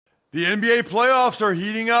The NBA playoffs are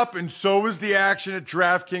heating up, and so is the action at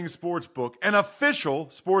DraftKings Sportsbook, an official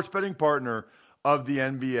sports betting partner of the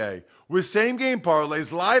NBA. With same-game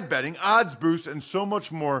parlays, live betting, odds boosts, and so much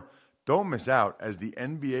more, don't miss out as the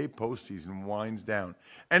NBA postseason winds down.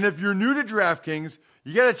 And if you're new to DraftKings,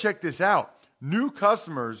 you got to check this out. New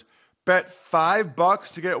customers bet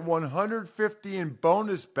 $5 to get $150 in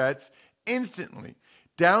bonus bets instantly.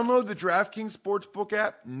 Download the DraftKings Sportsbook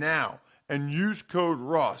app now and use code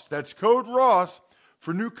ROSS. That's code ROSS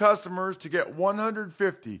for new customers to get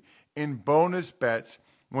 $150 in bonus bets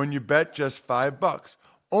when you bet just $5.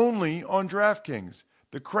 Only on DraftKings.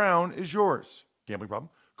 The crown is yours. Gambling problem?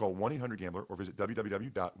 Call 1-800-GAMBLER or visit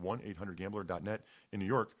www.1800gambler.net. In New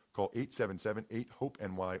York, call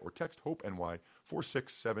 877-8-HOPE-NY or text HOPE-NY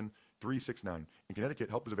 467-369. In Connecticut,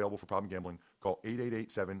 help is available for problem gambling. Call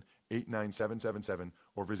 888-7-897-7777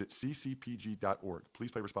 or visit ccpg.org.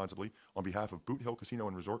 Please play responsibly on behalf of Boot Hill Casino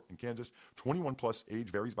and Resort in Kansas. 21 plus, age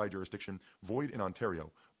varies by jurisdiction. Void in Ontario.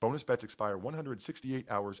 Bonus bets expire 168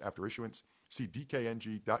 hours after issuance. See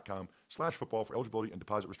dkng.com/football for eligibility and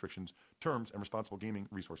deposit restrictions, terms, and responsible gaming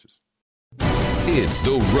resources. It's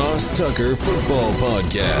the Ross Tucker Football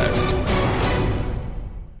Podcast.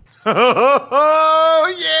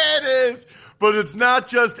 Oh, yeah, it is. But it's not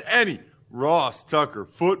just any Ross Tucker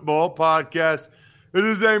Football Podcast. It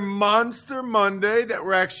is a Monster Monday that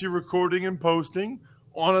we're actually recording and posting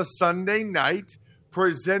on a Sunday night,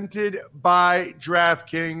 presented by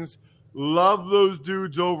DraftKings. Love those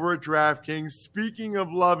dudes over at DraftKings. Speaking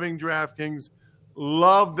of loving DraftKings,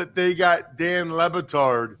 love that they got Dan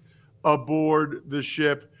LeBatard aboard the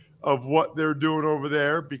ship of what they're doing over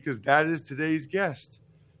there, because that is today's guest.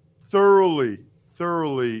 Thoroughly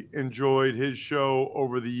enjoyed his show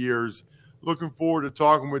over the years. Looking forward to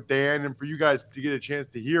talking with Dan and for you guys to get a chance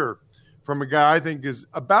to hear from a guy I think is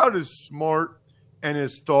about as smart and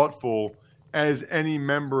as thoughtful as any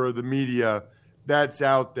member of the media that's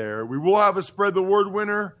out there. We will have a Spread the Word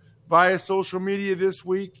winner via social media this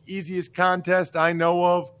week. Easiest contest I know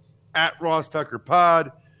of, at Ross Tucker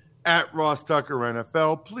Pod, at Ross Tucker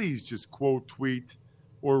NFL. Please just quote tweet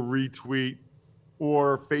or retweet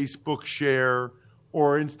or Facebook share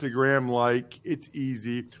or Instagram like. It's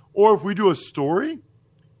easy. Or if we do a story,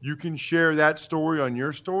 you can share that story on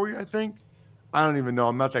your story, I think. I don't even know.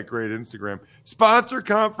 I'm not that great at Instagram. Sponsor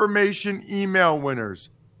confirmation email winners.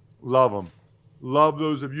 Love them. Love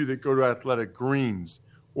those of you that go to Athletic Greens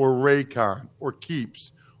or Raycon or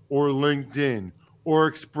Keeps or LinkedIn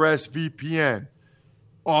or ExpressVPN.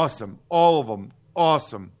 Awesome. All of them.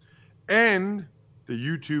 Awesome. And the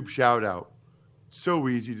YouTube shout out. So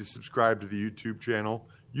easy to subscribe to the YouTube channel.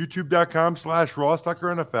 YouTube.com/Ross Tucker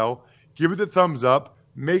NFL. Give it the thumbs up.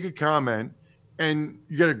 Make a comment. And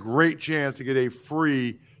you get a great chance to get a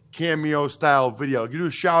free cameo-style video. You do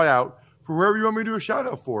a shout-out for whoever you want me to do a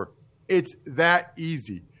shout-out for. It's that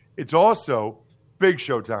easy. It's also Big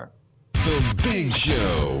Show time. The Big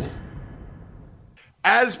Show.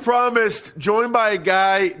 As promised, joined by a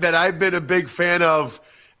guy that I've been a big fan of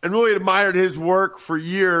and really admired his work for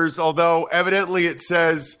years, although evidently it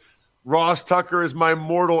says Ross Tucker is my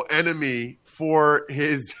mortal enemy for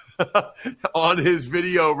his on his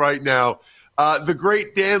video right now. The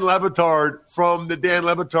great Dan LeBatard from the Dan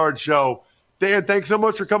LeBatard Show. Dan, thanks so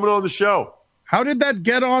much for coming on the show. How did that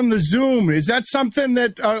get on the Zoom? Is that something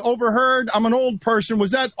that overheard? I'm an old person.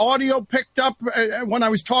 Was that audio picked up when I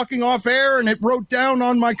was talking off air and it wrote down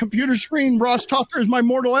on my computer screen, Ross Tucker is my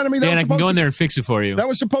mortal enemy? Dan, I can go in there and fix it for you. That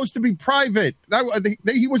was supposed to be private.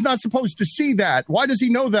 He was not supposed to see that. Why does he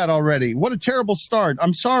know that already? What a terrible start.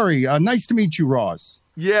 I'm sorry. Nice to meet you, Ross.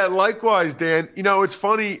 Yeah, likewise, Dan. You know, it's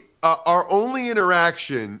funny. Our only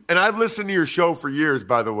interaction, and I've listened to your show for years,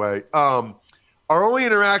 by the way, our only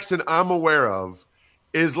interaction I'm aware of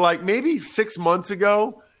is like maybe 6 months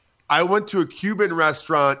ago, I went to a Cuban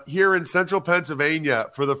restaurant here in central Pennsylvania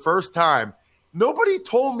for the first time. Nobody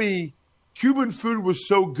told me Cuban food was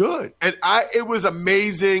so good. And it was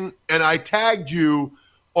amazing. And I tagged you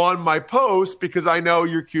on my post because I know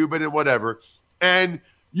you're Cuban and whatever. And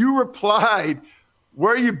you replied,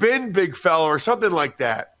 "Where you been, big fella?" or something like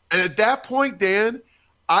that. And at that point, Dan,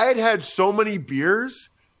 I had so many beers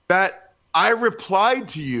that I replied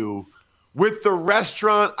to you with the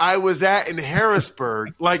restaurant I was at in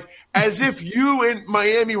Harrisburg, like as if you in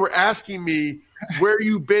Miami were asking me where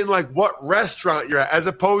you been, like what restaurant you're at, as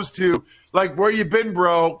opposed to like, where you been,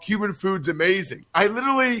 bro? Cuban food's amazing. I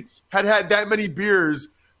literally had that many beers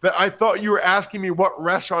that I thought you were asking me what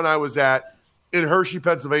restaurant I was at in Hershey,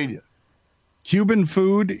 Pennsylvania. Cuban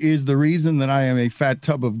food is the reason that I am a fat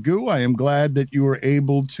tub of goo. I am glad that you were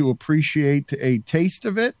able to appreciate a taste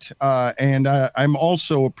of it. And I'm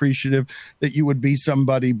also appreciative that you would be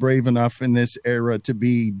somebody brave enough in this era to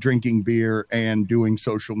be drinking beer and doing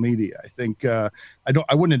social media. I think I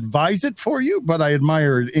wouldn't advise it for you, but I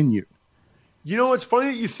admire it in you. You know, it's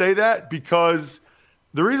funny that you say that, because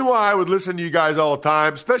the reason why I would listen to you guys all the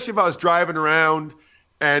time, especially if I was driving around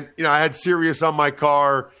and, I had Sirius on my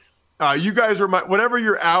car, you guys were whatever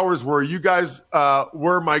your hours were, you guys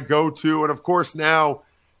were my go-to. And, of course, now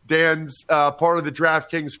Dan's part of the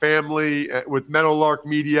DraftKings family with Meadowlark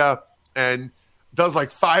Media and does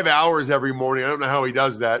like 5 hours every morning. I don't know how he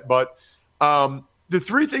does that. But the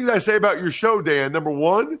three things I say about your show, Dan: number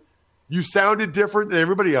one, you sounded different than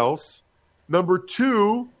everybody else. Number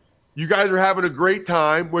two, you guys are having a great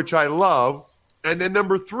time, which I love. And then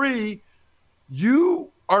number three, you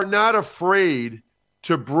are not afraid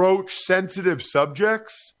to broach sensitive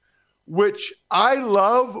subjects, which I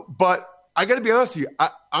love, but I got to be honest with you,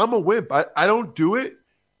 I'm a wimp. I don't do it,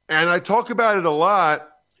 and I talk about it a lot.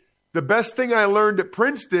 The best thing I learned at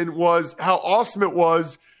Princeton was how awesome it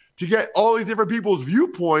was to get all these different people's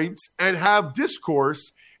viewpoints and have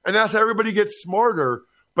discourse, and that's how everybody gets smarter.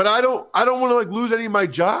 But I don't want to lose any of my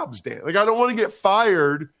jobs, Dan. I don't want to get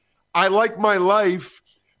fired. I like my life,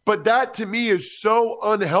 but that to me is so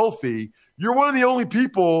unhealthy. You're one of the only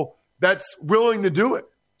people that's willing to do it.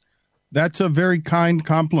 That's a very kind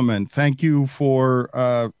compliment. Thank you for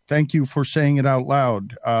saying it out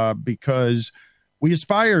loud, because we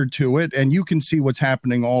aspire to it, and you can see what's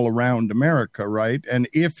happening all around America, right? And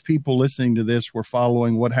if people listening to this were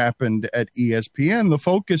following what happened at ESPN, the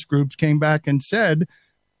focus groups came back and said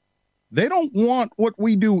they don't want what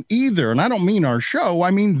we do either. And I don't mean our show.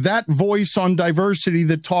 I mean that voice on diversity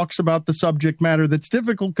that talks about the subject matter that's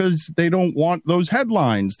difficult, because they don't want those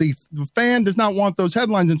headlines. The fan does not want those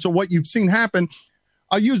headlines. And so what you've seen happen,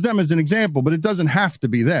 I'll use them as an example, but it doesn't have to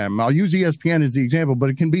be them. I'll use ESPN as the example, but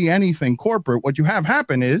it can be anything corporate. What you have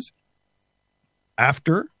happen is,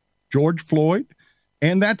 after George Floyd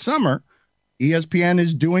and that summer, ESPN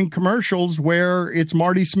is doing commercials where it's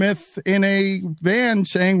Marty Smith in a van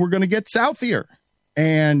saying we're going to get Southier,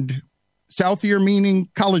 and Southier meaning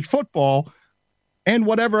college football and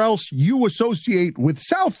whatever else you associate with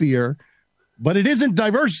Southier, but it isn't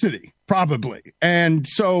diversity, probably. And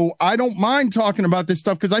so I don't mind talking about this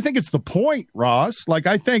stuff because I think it's the point, Ross.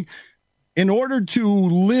 I think in order to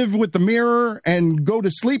live with the mirror and go to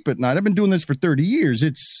sleep at night, I've been doing this for 30 years.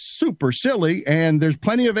 It's super silly, and there's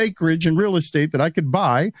plenty of acreage and real estate that I could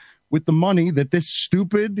buy with the money that this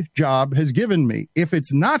stupid job has given me. If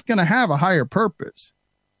it's not going to have a higher purpose,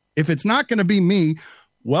 if it's not going to be me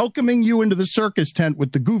welcoming you into the circus tent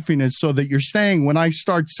with the goofiness so that you're staying when I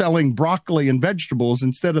start selling broccoli and vegetables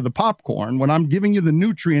instead of the popcorn, when I'm giving you the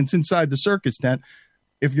nutrients inside the circus tent,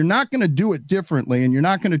 if you're not going to do it differently, and you're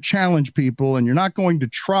not going to challenge people, and you're not going to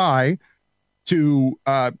try to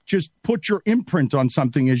just put your imprint on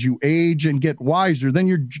something as you age and get wiser, then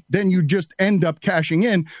you just end up cashing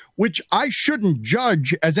in, which I shouldn't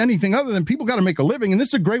judge as anything other than people got to make a living. And this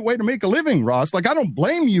is a great way to make a living, Ross. I don't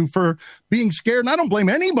blame you for being scared, and I don't blame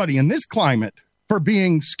anybody in this climate for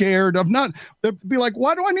being scared of not be like,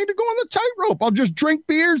 why do I need to go on the tightrope? I'll just drink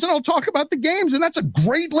beers and I'll talk about the games, and that's a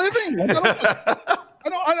great living.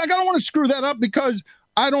 I don't want to screw that up because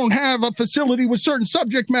I don't have a facility with certain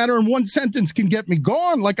subject matter and one sentence can get me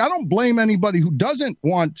gone. I don't blame anybody who doesn't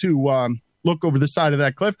want to look over the side of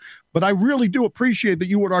that cliff, but I really do appreciate that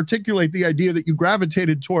you would articulate the idea that you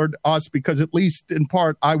gravitated toward us because, at least in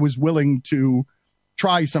part, I was willing to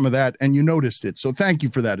try some of that and you noticed it. So thank you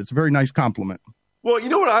for that. It's a very nice compliment. Well, you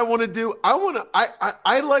know what I want to do?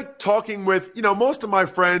 I like talking with, most of my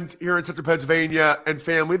friends here in Central Pennsylvania and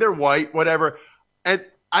family. They're white, whatever. And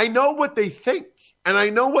I know what they think and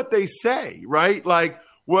I know what they say, right?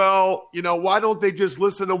 Well, why don't they just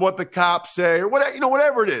listen to what the cops say or whatever,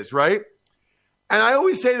 whatever it is, right? And I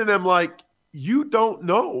always say to them, you don't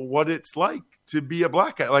know what it's like to be a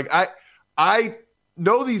black guy. I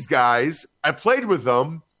know these guys. I played with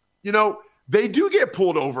them. They do get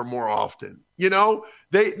pulled over more often. They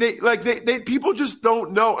people just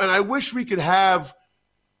don't know. And I wish we could have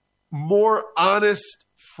more honest,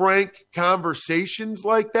 frank conversations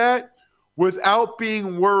like that without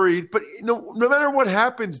being worried. But no matter what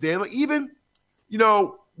happens, Dan, even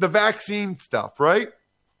the vaccine stuff, right?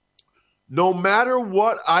 No matter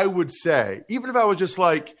what I would say, even if I was just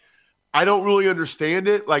I don't really understand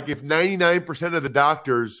it. If 99% of the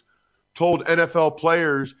doctors told NFL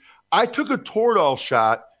players, I took a Toradol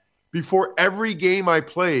shot before every game I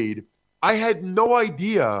played, I had no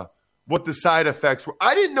idea what the side effects were.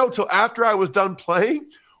 I didn't know till after I was done playing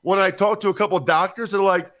when I talked to a couple of doctors that are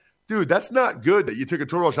like, dude, that's not good that you took a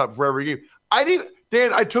toradol shot before every game.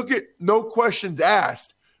 I took it, no questions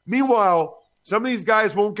asked. Meanwhile, some of these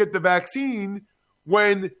guys won't get the vaccine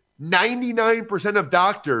when 99% of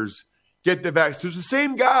doctors get the vaccine. There's the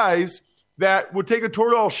same guys that would take a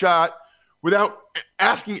toradol shot without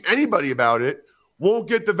asking anybody about it, won't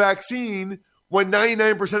get the vaccine when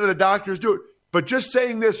 99% of the doctors do it. But just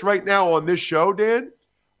saying this right now on this show, Dan,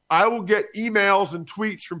 I will get emails and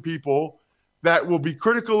tweets from people that will be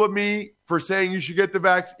critical of me for saying you should get the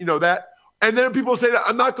vaccine, that. And then people say that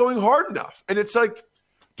I'm not going hard enough. And it's like,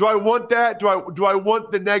 do I want that? Do I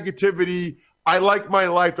want the negativity? I like my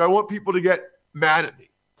life. Do I want people to get mad at me?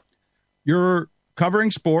 You're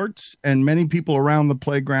covering sports, and many people around the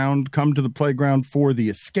playground come to the playground for the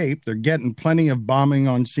escape. They're getting plenty of bombing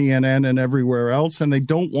on CNN and everywhere else, and they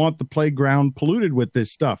don't want the playground polluted with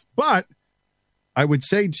this stuff. But I would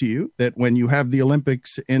say to you that when you have the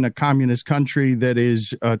Olympics in a communist country that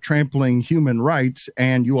is trampling human rights,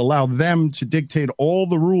 and you allow them to dictate all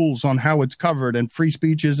the rules on how it's covered, and free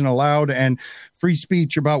speech isn't allowed, and free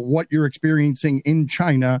speech about what you're experiencing in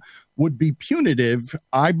China would be punitive,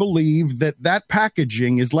 I believe that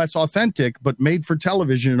packaging is less authentic, but made for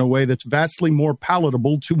television in a way that's vastly more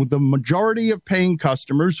palatable to the majority of paying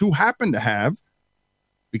customers who happen to have,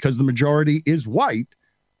 because the majority is white,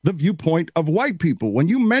 the viewpoint of white people. When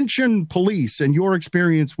you mention police and your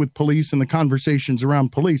experience with police and the conversations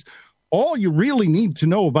around police, all you really need to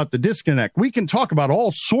know about the disconnect. We can talk about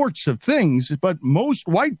all sorts of things, but most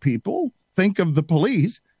white people think of the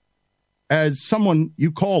police as someone you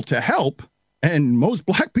call to help. And most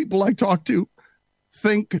black people I talk to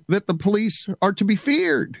think that the police are to be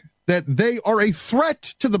feared, that they are a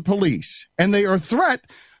threat to the police, and they are a threat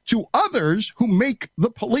to others who make the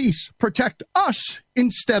police protect us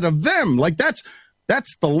instead of them. Like that's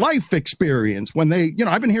the life experience. When they,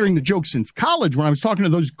 I've been hearing the joke since college when I was talking to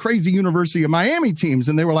those crazy University of Miami teams,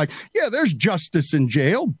 and they were like, yeah, there's justice in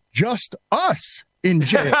jail, just us in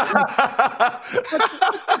jail.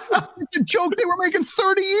 It's a joke they were making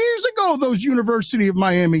 30 years ago, those University of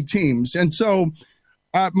Miami teams. And so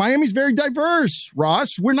Miami's very diverse,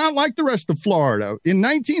 Ross. We're not like the rest of Florida. In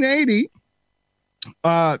 1980,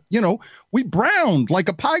 we browned like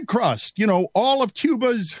a pie crust. All of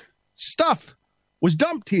Cuba's stuff was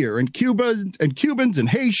dumped here, and Cubans and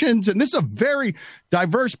Haitians, and this is a very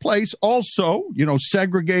diverse place. Also,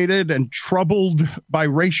 segregated and troubled by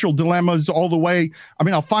racial dilemmas all the way. I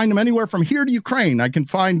mean, I'll find them anywhere from here to Ukraine. I can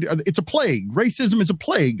find it's a plague. Racism is a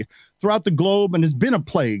plague throughout the globe, and has been a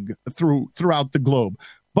plague throughout the globe.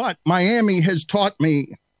 But Miami has taught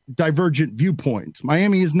me divergent viewpoints.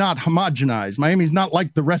 Miami is not homogenized. Miami is not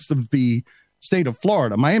like the rest of the state of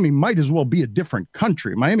Florida. Miami might as well be a different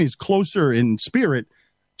country. Miami is closer in spirit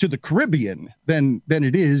to the Caribbean than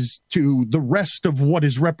it is to the rest of what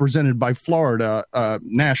is represented by Florida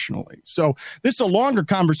nationally. So this is a longer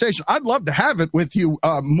conversation. I'd love to have it with you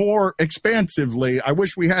more expansively. I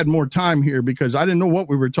wish we had more time here because I didn't know what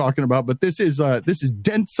we were talking about, but this is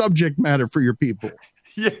dense subject matter for your people.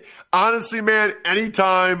 Yeah, honestly, man,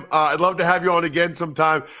 anytime. I'd love to have you on again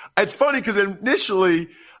sometime. It's funny because initially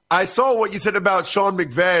I saw what you said about Sean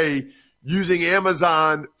McVay using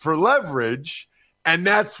Amazon for leverage, and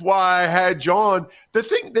that's why I had you on.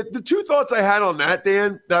 The two thoughts I had on that,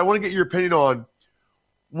 Dan, that I want to get your opinion on.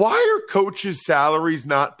 Why are coaches' salaries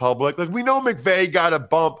not public? Like, we know McVay got a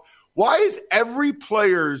bump. Why is every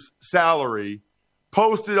player's salary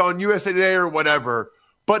posted on USA Today or whatever,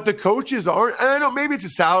 but the coaches aren't? And I know maybe it's a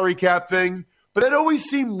salary cap thing, but it always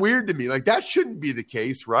seemed weird to me. Like, that shouldn't be the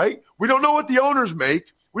case, right? We don't know what the owners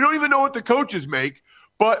make. We don't even know what the coaches make.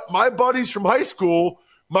 But my buddies from high school,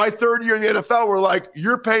 my third year in the NFL, were like,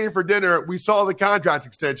 you're paying for dinner. We saw the contract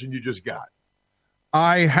extension you just got.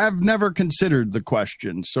 I have never considered the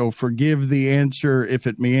question, so forgive the answer if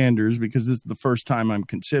it meanders, because this is the first time I'm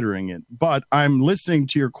considering it. But I'm listening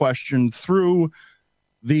to your question through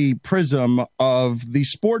the prism of the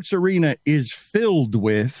sports arena is filled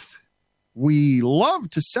with, we love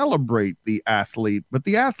to celebrate the athlete, but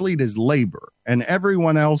the athlete is labor, and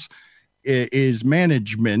everyone else is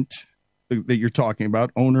management that you're talking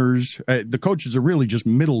about, owners. The coaches are really just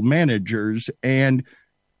middle managers, and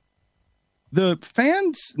the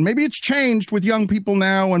fans, maybe it's changed with young people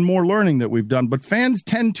now and more learning that we've done, but fans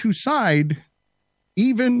tend to side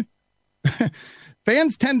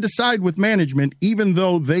with management, even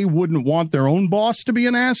though they wouldn't want their own boss to be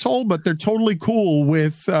an asshole, but they're totally cool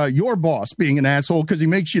with your boss being an asshole because he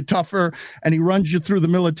makes you tougher and he runs you through the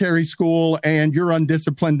military school and you're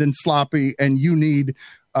undisciplined and sloppy and you need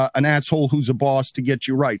an asshole who's a boss to get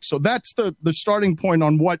you right. So that's the starting point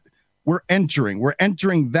on what we're entering. We're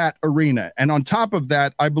entering that arena. And on top of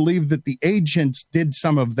that, I believe that the agents did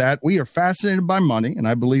some of that. We are fascinated by money, and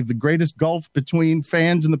I believe the greatest gulf between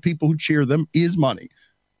fans and the people who cheer them is money.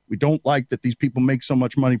 We don't like that these people make so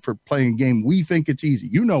much money for playing a game we think it's easy.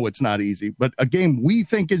 You know it's not easy, but a game we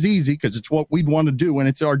think is easy because it's what we'd want to do and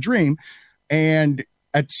it's our dream. And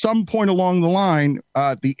at some point along the line,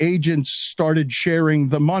 the agents started sharing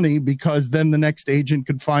the money because then the next agent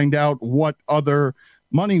could find out what other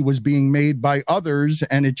money was being made by others,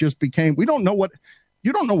 and it just became, you don't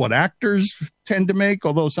know what actors tend to make,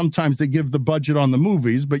 although sometimes they give the budget on the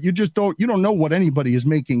movies, but you don't know what anybody is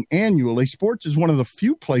making annually. Sports is one of the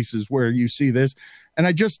few places where you see this, and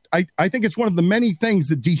I think it's one of the many things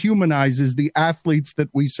that dehumanizes the athletes that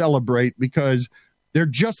we celebrate, because they're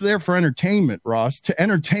just there for entertainment, Ross, to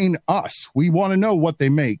entertain us. We want to know what they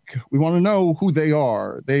make. We want to know who they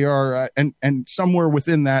are. And somewhere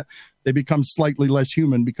within that, they become slightly less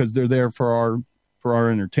human because they're there for our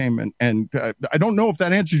entertainment. And I don't know if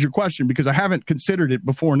that answers your question, because I haven't considered it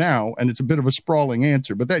before now, and it's a bit of a sprawling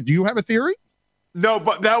answer. But do you have a theory? No,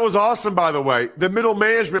 but that was awesome, by the way. The middle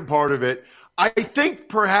management part of it, I think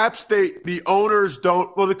perhaps the owners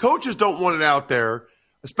the coaches don't want it out there,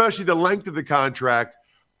 especially the length of the contract,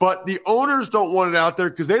 but the owners don't want it out there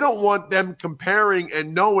because they don't want them comparing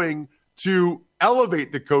and knowing to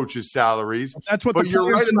elevate the coaches' salaries. That's what. But you're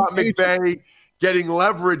right about McVay getting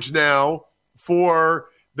leverage now for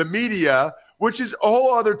the media, which is a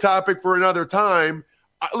whole other topic for another time.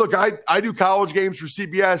 Look, I do college games for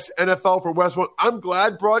CBS, NFL for Westwood. I'm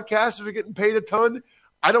glad broadcasters are getting paid a ton.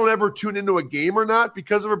 I don't ever tune into a game or not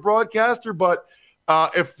because of a broadcaster, but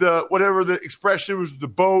if whatever the expression was, the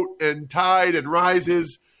boat and tide and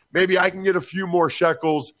rises, maybe I can get a few more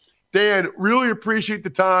shekels. Dan, really appreciate the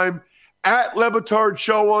time. At LeBatard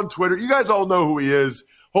Show on Twitter. You guys all know who he is.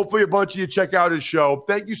 Hopefully a bunch of you check out his show.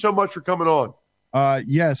 Thank you so much for coming on.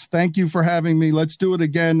 Yes, thank you for having me. Let's do it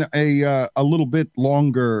again a little bit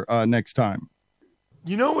longer next time.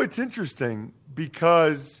 You know, it's interesting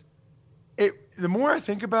because the more I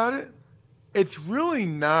think about it, it's really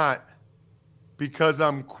not because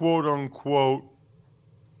I'm quote unquote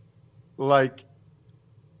like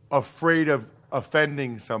afraid of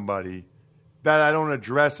offending somebody that I don't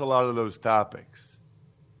address a lot of those topics.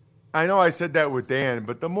 I know I said that with Dan,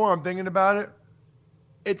 but the more I'm thinking about it,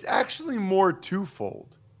 it's actually more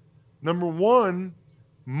twofold. Number one,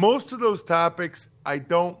 most of those topics I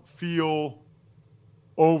don't feel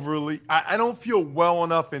I don't feel well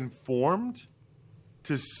enough informed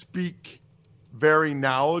to speak very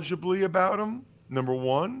knowledgeably about them, number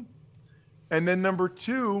one. And then number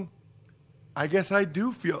two, I guess I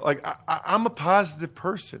do feel like I'm a positive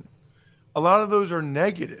person. A lot of those are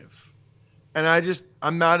negative. And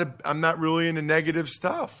I'm not really into negative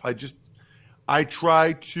stuff. I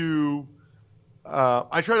try to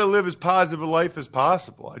live as positive a life as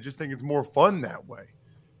possible. I just think it's more fun that way.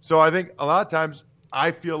 So I think a lot of times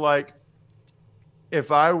I feel like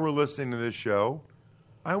if I were listening to this show,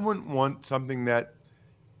 I wouldn't want something that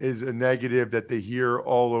is a negative that they hear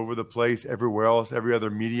all over the place, everywhere else, every other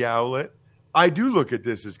media outlet. I do look at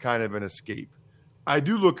this as kind of an escape. I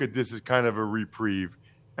do look at this as kind of a reprieve,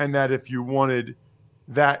 and that if you wanted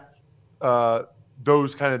that,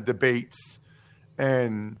 those kind of debates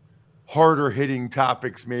and harder hitting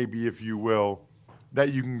topics, maybe, if you will,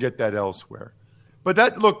 that you can get that elsewhere. But I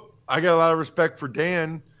got a lot of respect for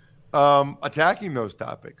Dan attacking those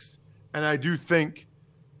topics. And I do think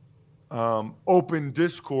open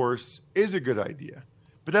discourse is a good idea.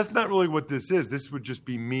 But that's not really what this is. This would just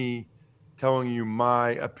be me telling you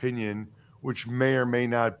my opinion, which may or may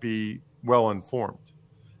not be well informed.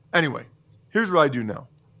 Anyway, here's what I do know.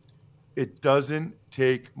 It doesn't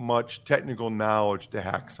take much technical knowledge to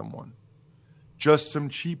hack someone. Just some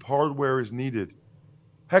cheap hardware is needed.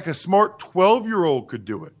 Heck, a smart 12-year-old could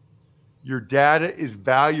do it. Your data is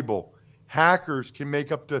valuable. Hackers can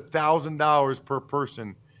make up to $1,000 per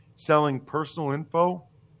person selling personal info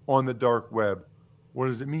on the dark web. What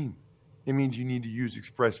does it mean? It means you need to use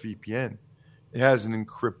ExpressVPN. It has an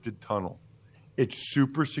encrypted tunnel. It's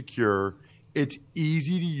super secure. It's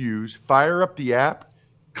easy to use. Fire up the app.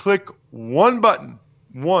 Click one button,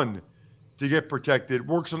 to get protected. It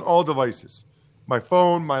works on all devices. My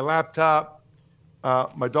phone, my laptop,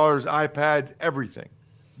 my daughter's iPads, everything.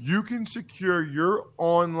 You can secure your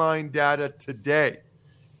online data today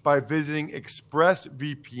by visiting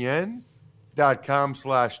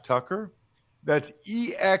expressvpn.com/Tucker. That's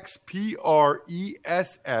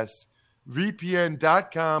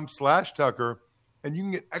EXPRESSVPN.com/Tucker. And you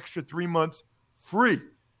can get extra 3 months free.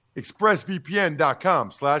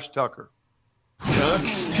 expressvpn.com/Tucker.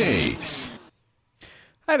 Tuck's Takes.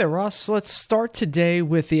 Hi there, Ross. Let's start today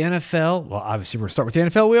with the NFL. Well, obviously, we're going to start with the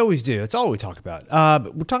NFL. We always do. It's all we talk about.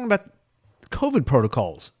 But we're talking about COVID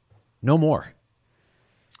protocols. No more.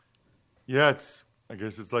 Yeah, I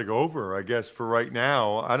guess it's like over, I guess, for right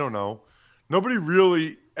now. I don't know. Nobody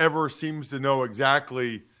really ever seems to know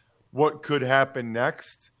exactly what could happen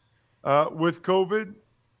next with COVID.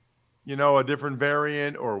 You know, a different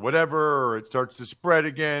variant or whatever, or it starts to spread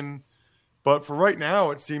again. But for right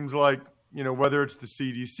now, it seems like, you know, whether it's the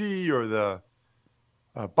CDC or the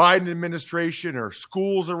Biden administration or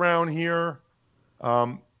schools around here,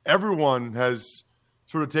 everyone has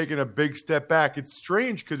sort of taken a big step back. It's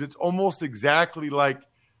strange because it's almost exactly like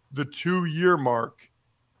the 2-year mark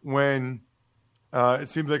when it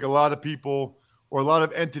seems like a lot of people or a lot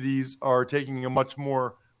of entities are taking a much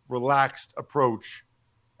more relaxed approach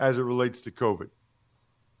as it relates to COVID.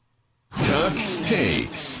 Tuck's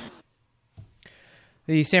Takes.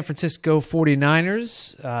 The San Francisco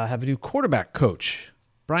 49ers have a new quarterback coach.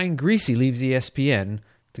 Brian Griese leaves ESPN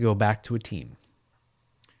to go back to a team.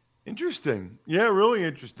 Interesting. Yeah, really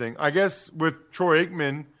interesting. I guess with Troy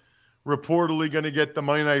Aikman reportedly going to get the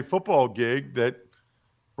Monday Night Football gig, that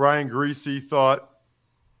Brian Griese thought,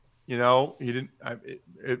 you know, he didn't.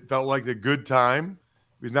 It felt like a good time.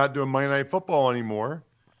 He's not doing Monday Night Football anymore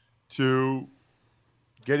to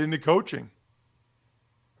get into coaching,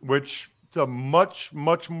 which it's a much,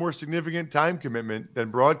 much more significant time commitment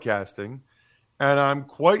than broadcasting. And I'm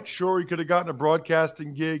quite sure he could have gotten a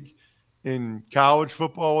broadcasting gig in college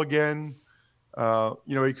football again. You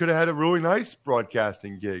know, he could have had a really nice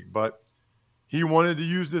broadcasting gig, but he wanted to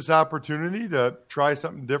use this opportunity to try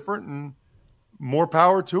something different, and more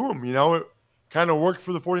power to him. You know, it kind of worked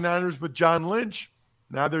for the 49ers with John Lynch.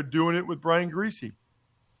 Now they're doing it with Brian Griese.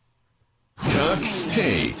 Tuck's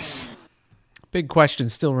Takes. Big question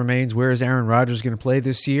still remains, where is Aaron Rodgers going to play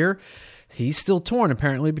this year? He's still torn,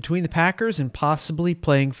 apparently, between the Packers and possibly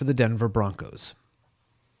playing for the Denver Broncos.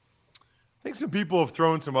 I think some people have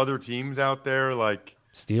thrown some other teams out there, like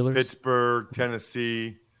Steelers, Pittsburgh,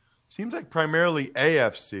 Tennessee. Seems like primarily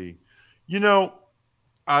AFC. You know,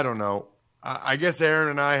 I don't know. I guess Aaron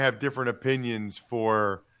and I have different opinions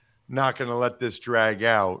for not going to let this drag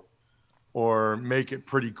out or make it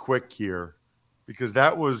pretty quick here, because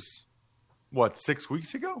that was, 6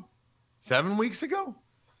 weeks ago? 7 weeks ago?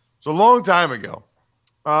 It's a long time ago.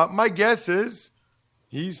 My guess is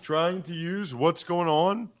he's trying to use what's going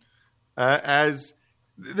on as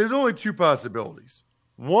there's only two possibilities.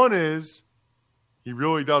 One is he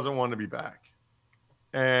really doesn't want to be back,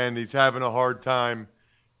 and he's having a hard time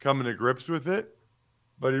coming to grips with it.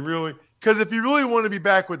 But because if you really want to be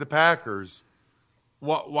back with the Packers,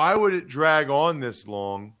 why would it drag on this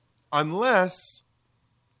long? Unless,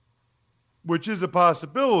 which is a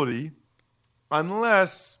possibility,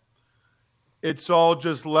 unless it's all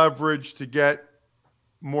just leverage to get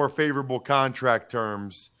more favorable contract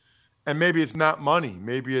terms. And maybe it's not money.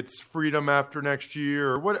 Maybe it's freedom after next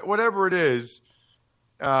year or whatever it is.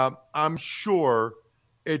 I'm sure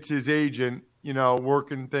it's his agent, you know,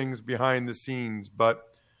 working things behind the scenes. But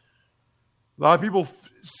a lot of people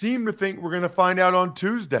seem to think we're going to find out on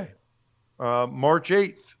Tuesday, March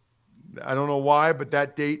 8th. I don't know why, but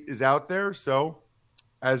that date is out there. So,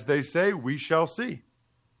 as they say, we shall see.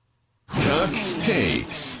 Tuck's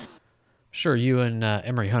Takes. Sure, you and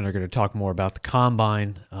Emery Hunt are going to talk more about the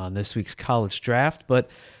Combine on this week's college draft, but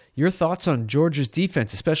your thoughts on Georgia's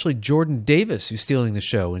defense, especially Jordan Davis, who's stealing the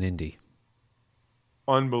show in Indy.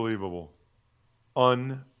 Unbelievable.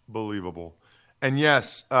 Unbelievable. And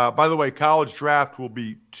yes, by the way, college draft will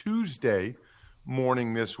be Tuesday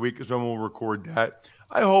morning this week is when we'll record that.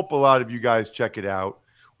 I hope a lot of you guys check it out.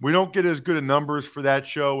 We don't get as good of numbers for that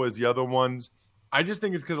show as the other ones. I just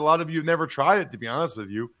think it's because a lot of you have never tried it, to be honest with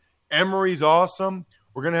you. Emery's awesome.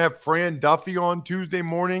 We're going to have Fran Duffy on Tuesday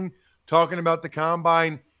morning talking about the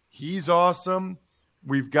Combine. He's awesome.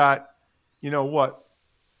 We've got, 8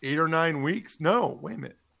 or 9 weeks? No, wait a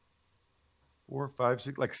minute. 4, 5,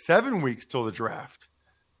 6, like 7 weeks till the draft.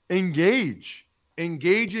 Engage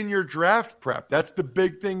in your draft prep. That's the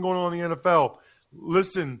big thing going on in the NFL.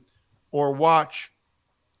 Listen or watch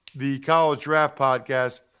the college draft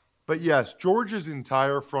podcast. But yes, Georgia's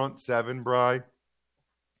entire front seven, Bri,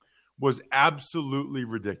 was absolutely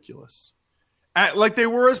ridiculous. Like they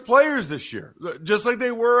were as players this year. Just like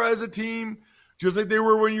they were as a team. Just like they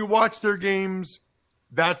were when you watch their games.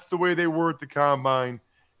 That's the way they were at the Combine.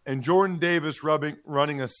 And Jordan Davis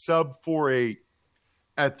running a sub 4.8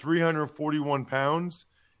 at 341 pounds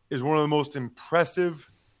is one of the most impressive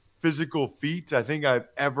physical feats I think I've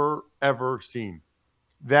ever seen.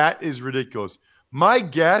 That is ridiculous. My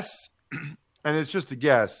guess, and it's just a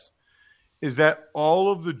guess, is that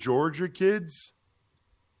all of the Georgia kids,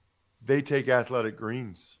 they take Athletic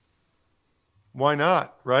Greens. Why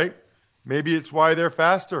not, right? Maybe it's why they're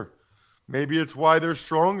faster. Maybe it's why they're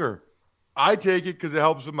stronger. I take it because it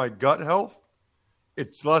helps with my gut health.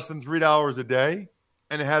 It's less than $3 a day,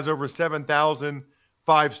 and it has over 7,000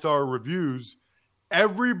 five-star reviews.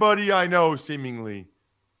 Everybody I know seemingly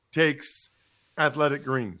takes Athletic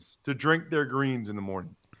Greens to drink their greens in the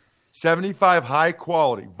morning. 75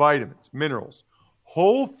 high-quality vitamins, minerals,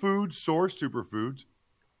 whole food source superfoods,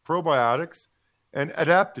 probiotics, and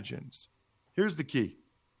adaptogens. Here's the key.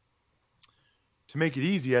 To make it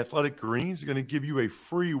easy, Athletic Greens are going to give you a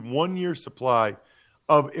free 1-year supply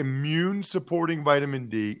of immune-supporting vitamin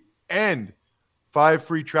D and 5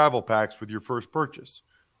 free travel packs with your first purchase.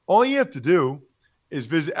 All you have to do is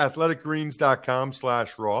visit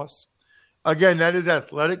athleticgreens.com/Ross. Again, that is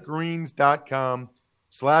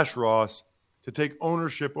athleticgreens.com/Ross to take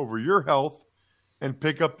ownership over your health and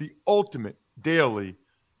pick up the ultimate daily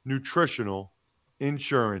nutritional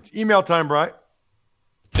insurance. Email time, Brian.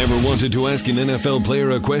 Ever wanted to ask an NFL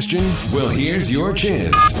player a question? Well, here's your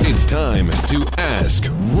chance. It's time to Ask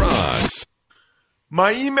Ross.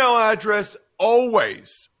 My email address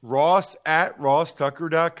always,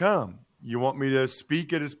 ross@rosstucker.com. You want me to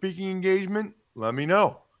speak at a speaking engagement? Let me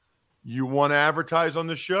know. You want to advertise on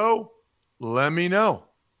the show? Let me know.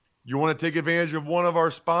 You want to take advantage of one of our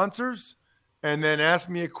sponsors and then ask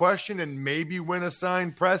me a question and maybe win a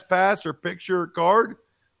signed press pass or picture or card?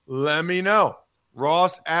 Let me know.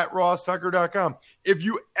 ross@rosstucker.com. If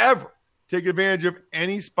you ever take advantage of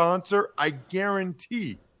any sponsor, I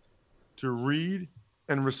guarantee to read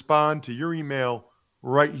and respond to your email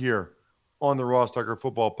right here on the Ross Tucker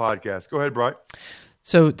Football Podcast. Go ahead, Brian.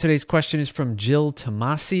 So today's question is from Jill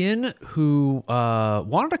Tomasian, who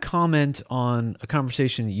wanted to comment on a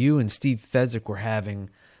conversation you and Steve Fezzik were having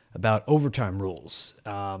about overtime rules.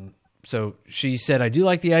 So she said, I do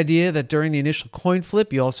like the idea that during the initial coin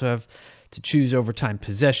flip, you also have to choose overtime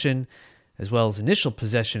possession as well as initial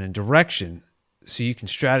possession and direction so you can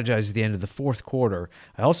strategize at the end of the fourth quarter.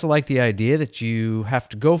 I also like the idea that you have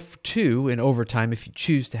to go for 2 in overtime if you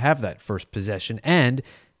choose to have that first possession, and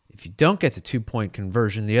if you don't get the 2-point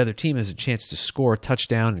conversion, the other team has a chance to score a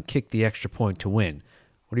touchdown and kick the extra point to win.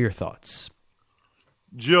 What are your thoughts?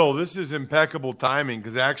 Jill, this is impeccable timing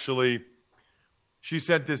because actually she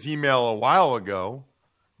sent this email a while ago,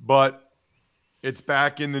 but it's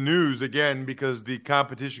back in the news again because the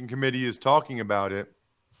competition committee is talking about it.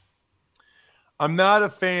 I'm not a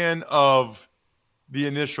fan of the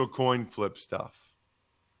initial coin flip stuff.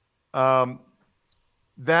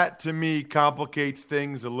 That, to me, complicates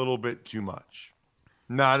things a little bit too much.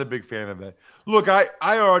 Not a big fan of that. Look, I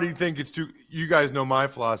already think it's too – you guys know my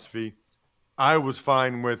philosophy. I was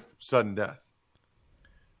fine with sudden death.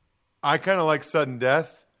 I kind of like sudden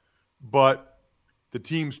death, but the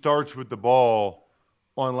team starts with the ball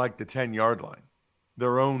on like the 10-yard line,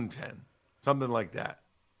 their own 10, something like that.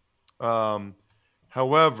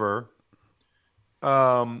 However,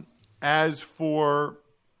 as for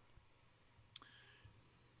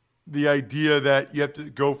the idea that you have to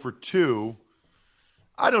go for 2,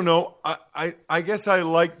 I don't know. I guess I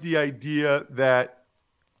like the idea that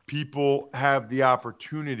people have the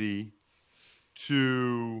opportunity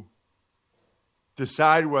to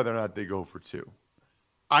decide whether or not they go for 2.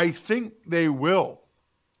 I think they will.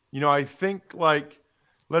 You know, I think like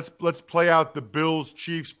let's play out the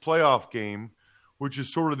Bills-Chiefs playoff game, which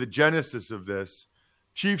is sort of the genesis of this.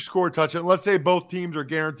 Chiefs score a touchdown. Let's say both teams are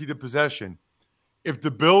guaranteed a possession. If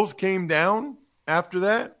the Bills came down after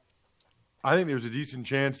that, I think there's a decent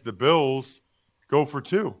chance the Bills go for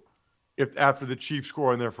 2 if after the Chiefs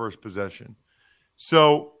score on their first possession.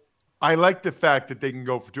 So I like the fact that they can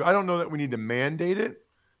go for 2. I don't know that we need to mandate it.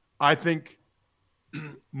 I think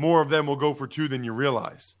more of them will go for 2 than you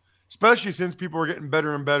realize, especially since people are getting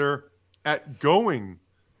better and better at going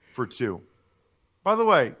for 2. By the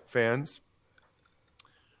way, fans,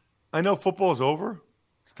 I know football is over.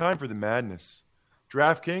 It's time for the madness.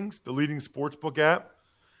 DraftKings, the leading sportsbook app,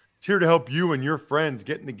 it's here to help you and your friends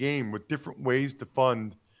get in the game with different ways to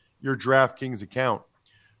fund your DraftKings account.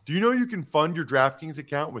 Do you know you can fund your DraftKings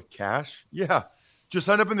account with cash? Yeah. Just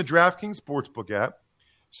sign up in the DraftKings Sportsbook app,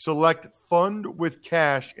 select Fund with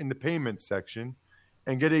Cash in the payments section,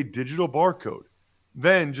 and get a digital barcode.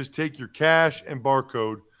 Then just take your cash and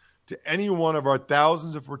barcode to any one of our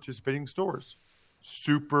thousands of participating stores.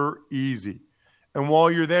 Super easy. And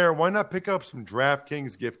while you're there, why not pick up some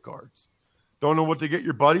DraftKings gift cards? Don't know what to get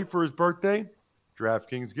your buddy for his birthday?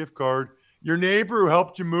 DraftKings gift card. Your neighbor who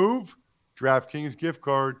helped you move? DraftKings gift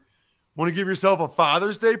card. Want to give yourself a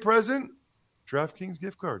Father's Day present? DraftKings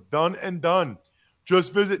gift card. Done and done.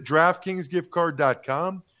 Just visit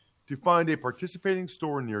DraftKingsGiftCard.com to find a participating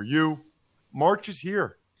store near you. March is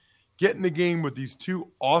here. Get in the game with these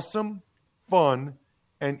two awesome, fun,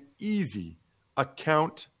 and easy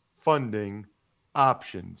account funding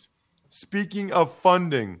options. Speaking of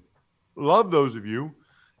funding, love those of you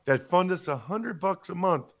that fund us $100 a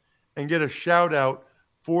month and get a shout out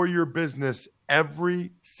for your business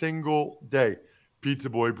every single day. Pizza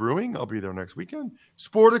Boy Brewing, I'll be there next weekend.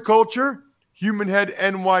 Sporticulture,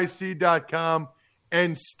 HumanHeadNYC.com,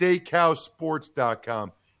 and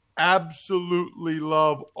SteakhouseSports.com. Absolutely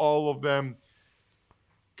love all of them.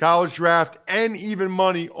 College draft and even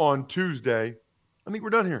money on Tuesday. I think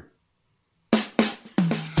we're done here.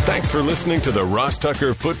 Thanks for listening to the Ross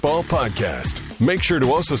Tucker Football Podcast. Make sure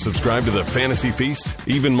to also subscribe to the Fantasy Feast,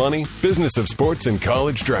 Even Money, Business of Sports, and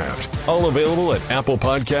College Draft. All available at Apple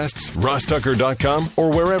Podcasts, RossTucker.com,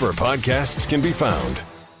 or wherever podcasts can be found.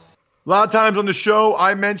 A lot of times on the show,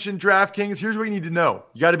 I mentioned DraftKings. Here's what you need to know.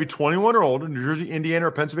 You got to be 21 or older, New Jersey, Indiana,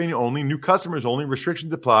 or Pennsylvania only. New customers only.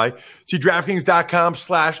 Restrictions apply. See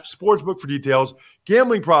DraftKings.com/sportsbook for details.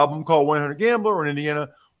 Gambling problem, call 1-800-GAMBLER, or in Indiana,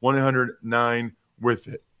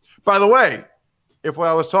 1-800-9-WITH-IT. By the way, if what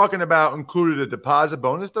I was talking about included a deposit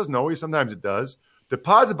bonus, doesn't always, sometimes it does.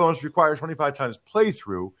 Deposit bonus requires 25 times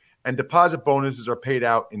playthrough, and deposit bonuses are paid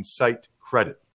out in site credit.